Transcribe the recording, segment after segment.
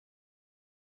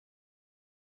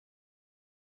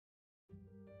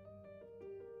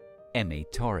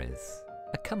MTorres,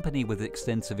 a company with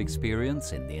extensive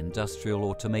experience in the industrial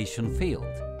automation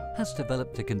field, has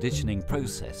developed a conditioning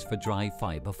process for dry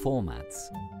fiber formats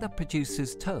that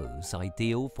produces tows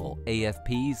ideal for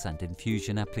AFPs and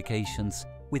infusion applications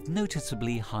with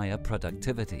noticeably higher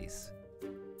productivities.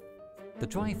 The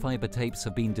dry fiber tapes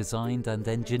have been designed and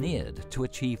engineered to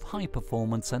achieve high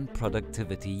performance and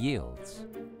productivity yields.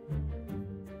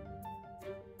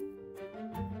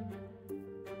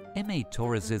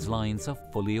 MTorres' lines are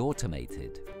fully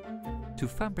automated. To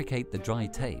fabricate the dry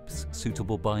tapes,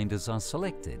 suitable binders are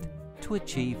selected to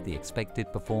achieve the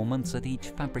expected performance at each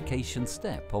fabrication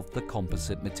step of the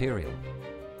composite material.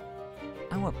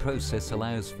 Our process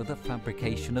allows for the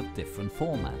fabrication of different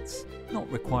formats,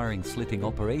 not requiring slitting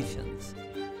operations.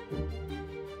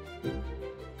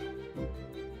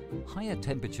 Higher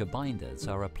temperature binders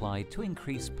are applied to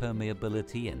increase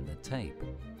permeability in the tape.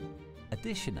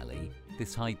 Additionally,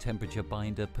 this high temperature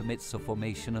binder permits the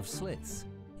formation of slits,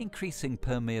 increasing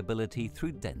permeability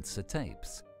through denser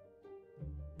tapes.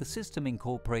 The system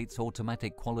incorporates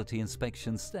automatic quality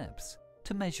inspection steps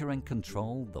to measure and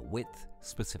control the width,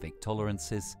 specific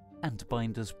tolerances, and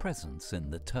binder's presence in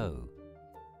the tow.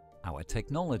 Our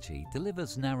technology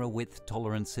delivers narrow width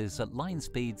tolerances at line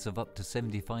speeds of up to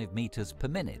 75 meters per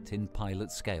minute in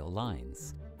pilot scale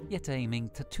lines, yet aiming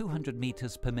to 200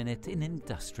 meters per minute in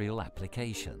industrial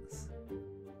applications.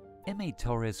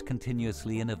 MTorres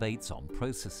continuously innovates on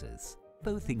processes,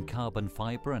 both in carbon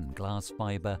fiber and glass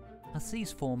fiber, as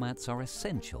these formats are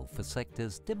essential for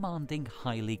sectors demanding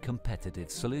highly competitive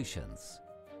solutions.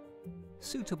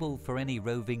 Suitable for any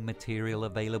roving material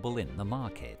available in the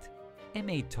market,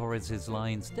 MTorres'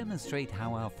 lines demonstrate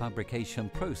how our fabrication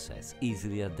process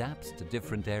easily adapts to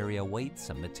different area weights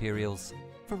and materials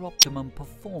for optimum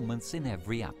performance in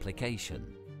every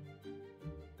application.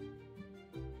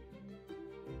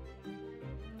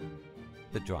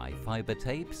 The dry fiber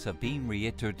tapes have been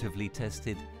reiteratively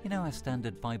tested in our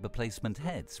standard fiber placement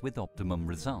heads with optimum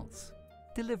results,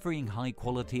 delivering high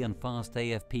quality and fast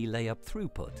AFP layup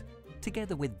throughput,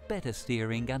 together with better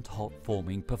steering and hot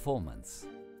forming performance.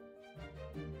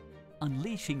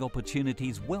 Unleashing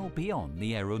opportunities well beyond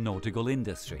the aeronautical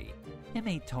industry,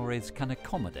 MTorres can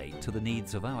accommodate to the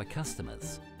needs of our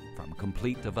customers, from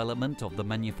complete development of the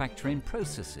manufacturing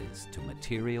processes to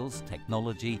materials,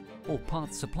 technology, or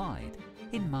parts supplied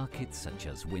in markets such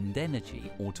as wind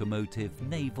energy, automotive,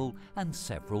 naval, and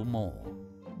several more.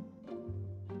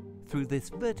 Through this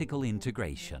vertical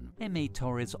integration,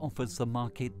 MTorres offers the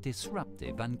market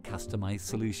disruptive and customized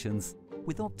solutions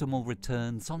with optimal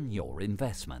returns on your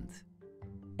investment.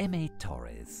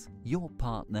 MTorres, your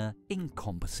partner in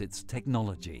composites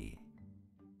technology.